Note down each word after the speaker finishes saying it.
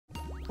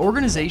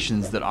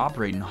Organizations that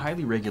operate in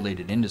highly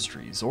regulated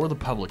industries or the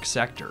public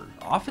sector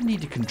often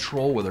need to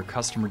control where their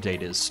customer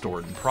data is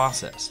stored and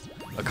processed,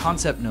 a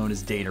concept known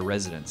as data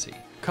residency.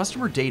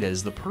 Customer data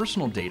is the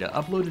personal data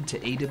uploaded to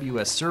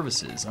AWS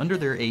services under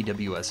their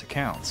AWS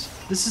accounts.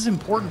 This is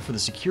important for the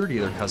security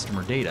of their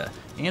customer data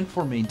and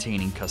for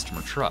maintaining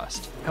customer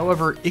trust.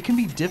 However, it can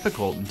be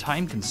difficult and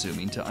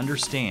time-consuming to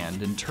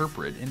understand,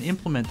 interpret, and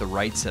implement the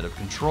right set of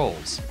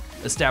controls.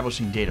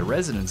 Establishing data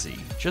residency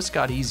just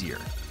got easier.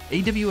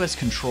 AWS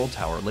Control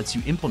Tower lets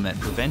you implement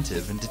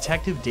preventive and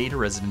detective data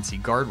residency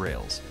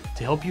guardrails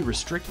to help you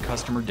restrict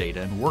customer data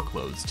and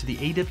workloads to the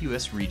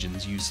AWS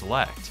regions you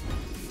select.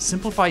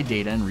 Simplify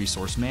data and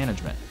resource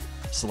management.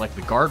 Select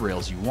the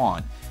guardrails you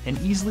want and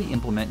easily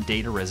implement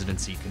data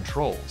residency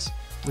controls.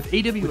 With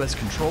AWS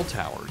Control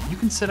Tower, you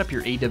can set up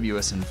your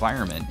AWS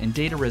environment and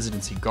data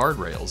residency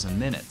guardrails in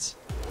minutes.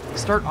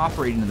 Start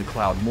operating in the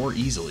cloud more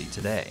easily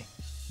today.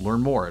 Learn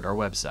more at our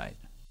website.